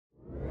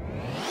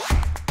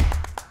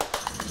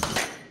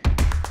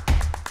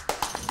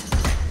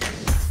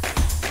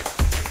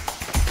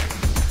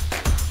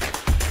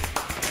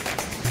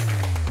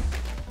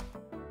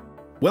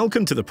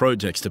Welcome to the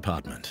Projects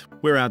Department,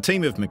 where our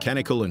team of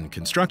mechanical and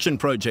construction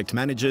project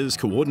managers,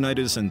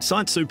 coordinators and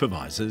site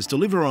supervisors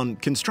deliver on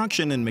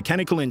construction and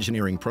mechanical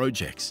engineering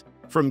projects,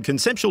 from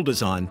conceptual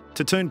design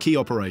to turnkey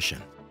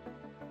operation.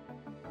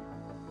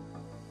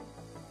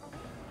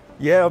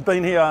 Yeah, I've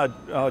been here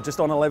just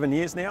on 11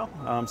 years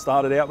now.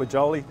 Started out with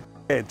Jolie.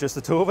 Yeah, just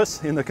the two of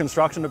us in the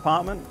construction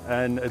department,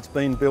 and it's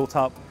been built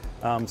up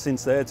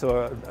since there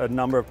to a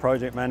number of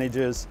project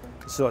managers,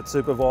 site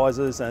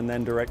supervisors and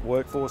then direct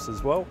workforce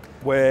as well.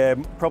 Where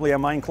probably our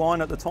main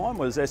client at the time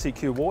was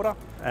SEQ Water,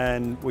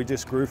 and we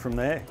just grew from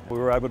there. We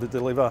were able to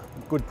deliver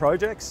good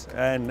projects,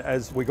 and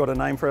as we got a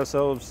name for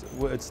ourselves,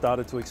 it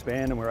started to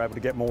expand and we were able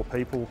to get more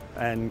people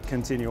and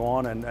continue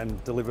on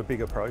and deliver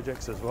bigger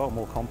projects as well,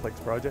 more complex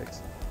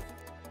projects.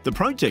 The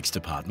Projects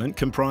Department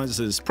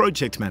comprises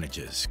project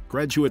managers,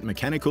 graduate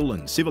mechanical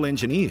and civil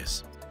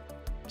engineers,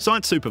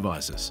 site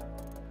supervisors,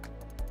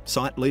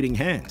 site leading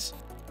hands,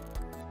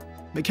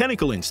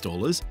 mechanical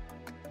installers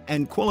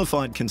and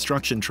qualified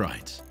construction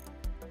trades.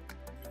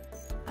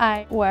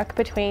 I work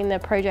between the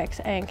projects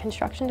and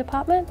construction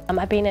department.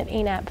 I've been at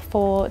ENAP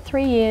for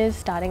 3 years,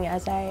 starting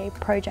as a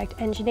project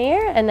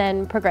engineer and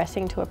then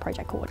progressing to a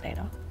project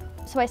coordinator.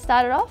 So I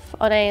started off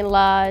on a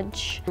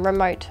large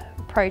remote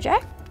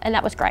project, and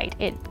that was great.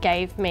 It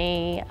gave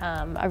me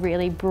a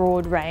really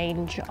broad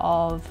range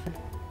of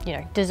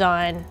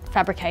design,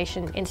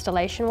 fabrication,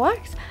 installation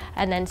works.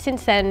 And then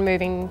since then,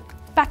 moving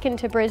back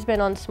into Brisbane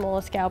on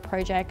smaller scale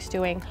projects,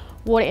 doing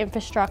water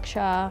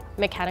infrastructure,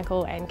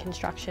 mechanical and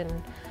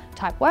construction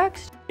type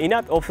works.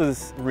 ENAP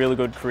offers really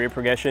good career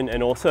progression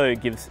and also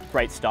gives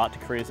great start to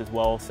careers as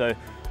well. So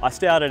I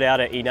started out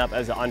at ENAP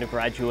as an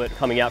undergraduate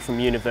coming out from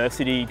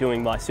university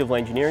doing my civil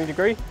engineering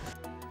degree.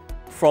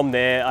 From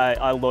there,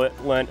 I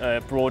learnt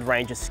a broad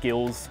range of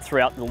skills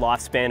throughout the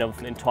lifespan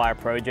of entire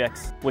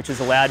projects, which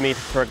has allowed me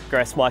to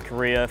progress my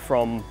career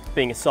from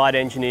being a site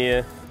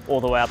engineer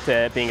all the way up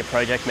to being a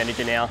project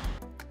manager now.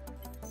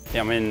 Yeah,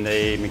 I'm in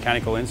the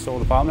mechanical install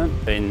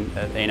department, been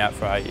at ENAP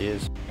for 8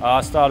 years. I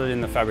started in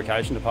the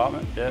fabrication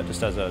department,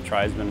 just as a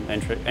tradesman,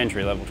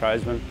 entry-level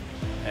tradesman,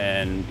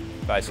 and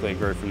basically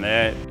grew from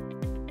there.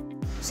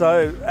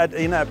 So at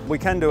ENAP, we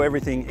can do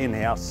everything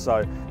in-house.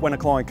 So when a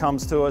client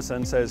comes to us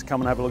and says,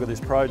 come and have a look at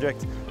this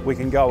project, we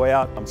can go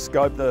out and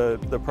scope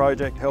the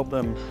project, help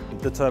them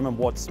determine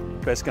what's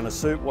best going to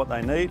suit what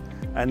they need,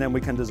 and then we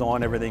can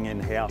design everything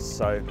in-house.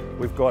 So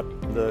we've got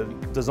the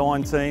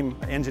design team,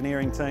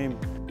 engineering team,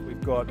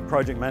 we've got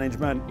project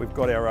management, we've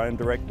got our own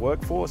direct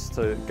workforce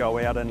to go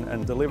out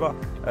and deliver,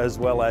 as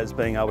well as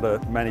being able to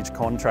manage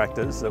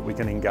contractors that we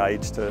can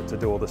engage to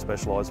do all the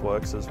specialised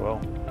works as well.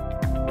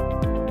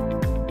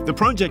 The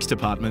Projects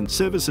Department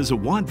services a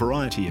wide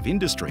variety of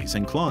industries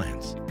and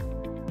clients,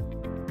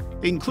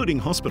 including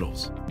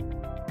hospitals,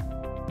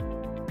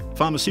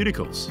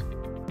 pharmaceuticals,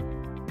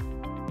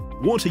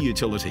 water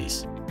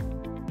utilities,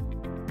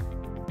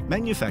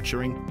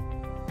 manufacturing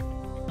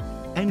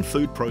and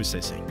food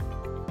processing.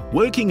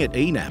 Working at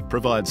ENAP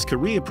provides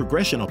career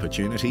progression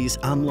opportunities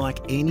unlike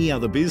any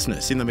other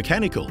business in the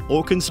mechanical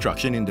or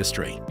construction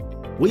industry.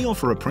 We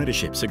offer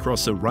apprenticeships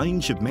across a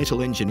range of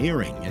metal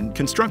engineering and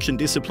construction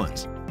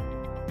disciplines,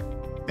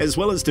 as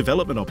well as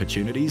development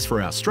opportunities for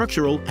our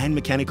structural and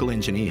mechanical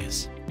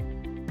engineers.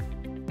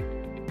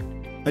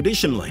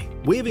 Additionally,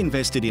 we have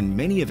invested in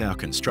many of our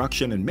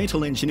construction and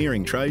metal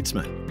engineering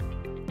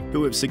tradesmen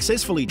who have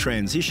successfully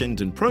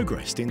transitioned and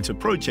progressed into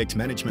project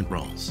management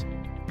roles.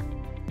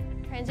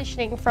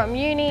 Transitioning from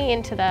uni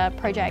into the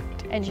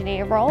project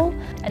engineer role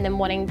and then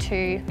wanting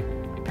to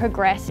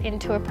progress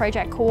into a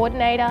project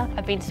coordinator,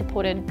 I've been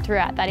supported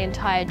throughout that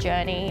entire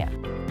journey.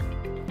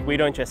 We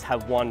don't just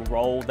have one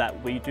role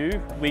that we do.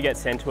 We get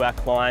sent to our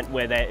client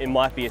where it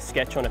might be a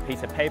sketch on a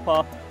piece of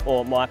paper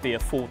or it might be a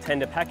full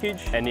tender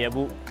package, and yeah,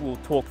 we'll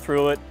talk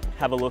through it,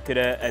 have a look at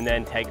it and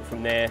then take it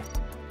from there.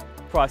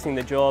 Pricing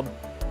the job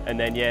and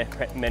then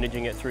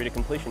managing it through to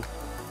completion.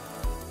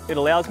 It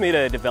allows me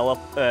to develop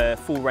a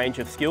full range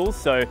of skills,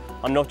 so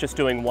I'm not just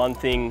doing one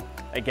thing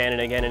again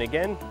and again and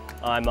again.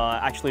 I'm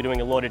actually doing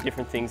a lot of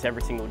different things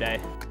every single day.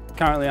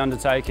 Currently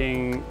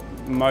undertaking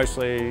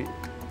mostly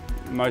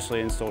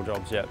install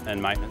jobs,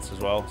 and maintenance as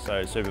well.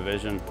 So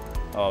supervision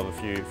of a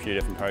few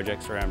different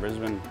projects around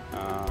Brisbane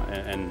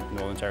and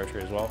Northern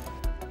Territory as well.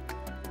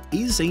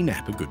 Is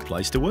ENAP a good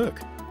place to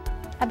work?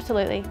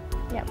 Absolutely,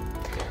 yeah.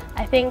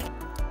 I think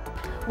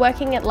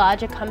working at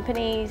larger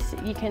companies,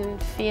 you can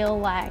feel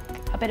like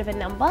a bit of a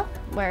number,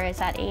 whereas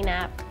at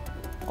ENAP,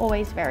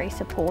 always very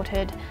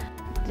supported.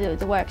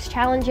 The work's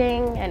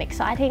challenging and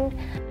exciting.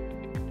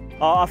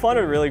 I find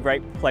it a really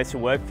great place to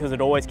work because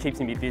it always keeps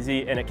me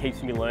busy and it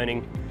keeps me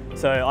learning.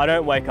 So I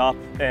don't wake up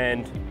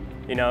and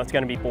it's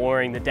going to be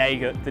boring. The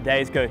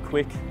days go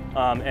quick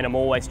and I'm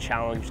always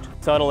challenged.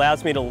 So it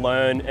allows me to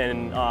learn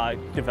and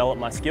develop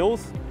my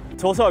skills.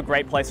 It's also a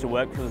great place to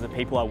work because of the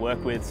people I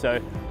work with. So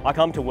I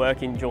come to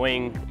work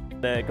enjoying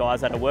the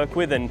guys that I work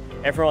with, and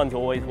everyone's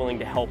always willing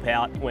to help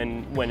out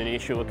when an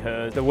issue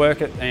occurs. The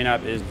work at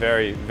ENAP is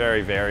very,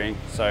 very varying.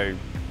 So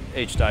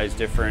each day is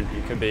different.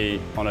 You could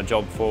be on a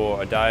job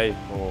for a day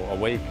or a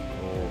week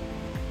or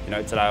You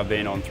know, today I've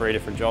been on 3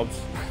 different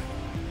jobs.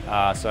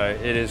 So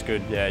it is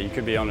good, yeah. You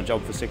could be on a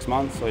job for 6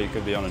 months or you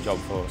could be on a job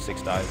for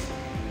 6 days.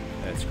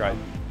 Yeah, it's great.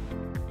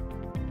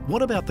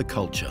 What about the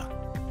culture?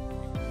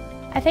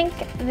 I think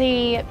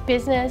the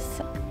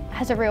business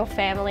has a real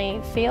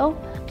family feel.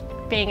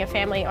 Being a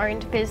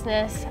family-owned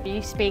business,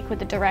 you speak with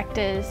the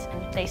directors,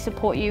 they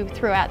support you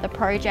throughout the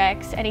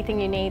projects, anything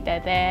you need, they're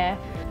there,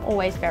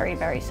 always very,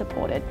 very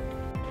supported.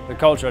 The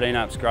culture at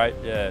ENAP's great,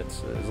 yeah,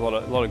 there's a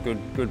lot of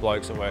good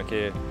blokes that work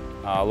here,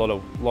 a lot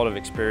of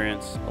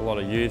experience, a lot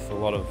of youth, a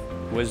lot of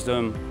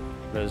wisdom.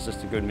 There's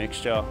just a good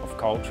mixture of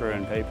culture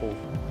and people.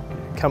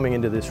 Coming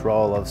into this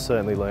role, I've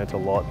certainly learnt a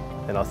lot,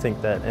 and I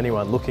think that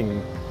anyone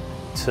looking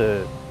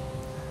to,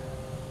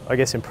 I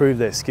guess, improve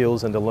their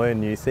skills and to learn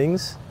new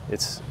things,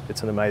 it's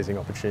an amazing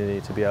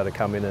opportunity to be able to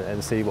come in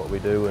and see what we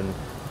do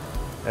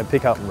and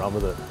pick up and run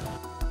with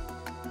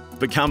it.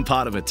 Become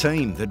part of a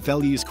team that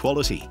values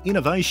quality,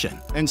 innovation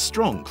and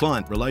strong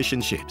client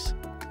relationships.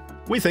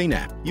 With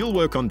ENAP, you'll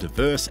work on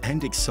diverse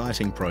and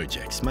exciting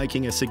projects,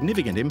 making a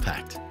significant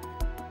impact.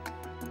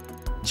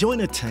 Join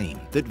a team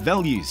that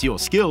values your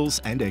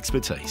skills and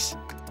expertise.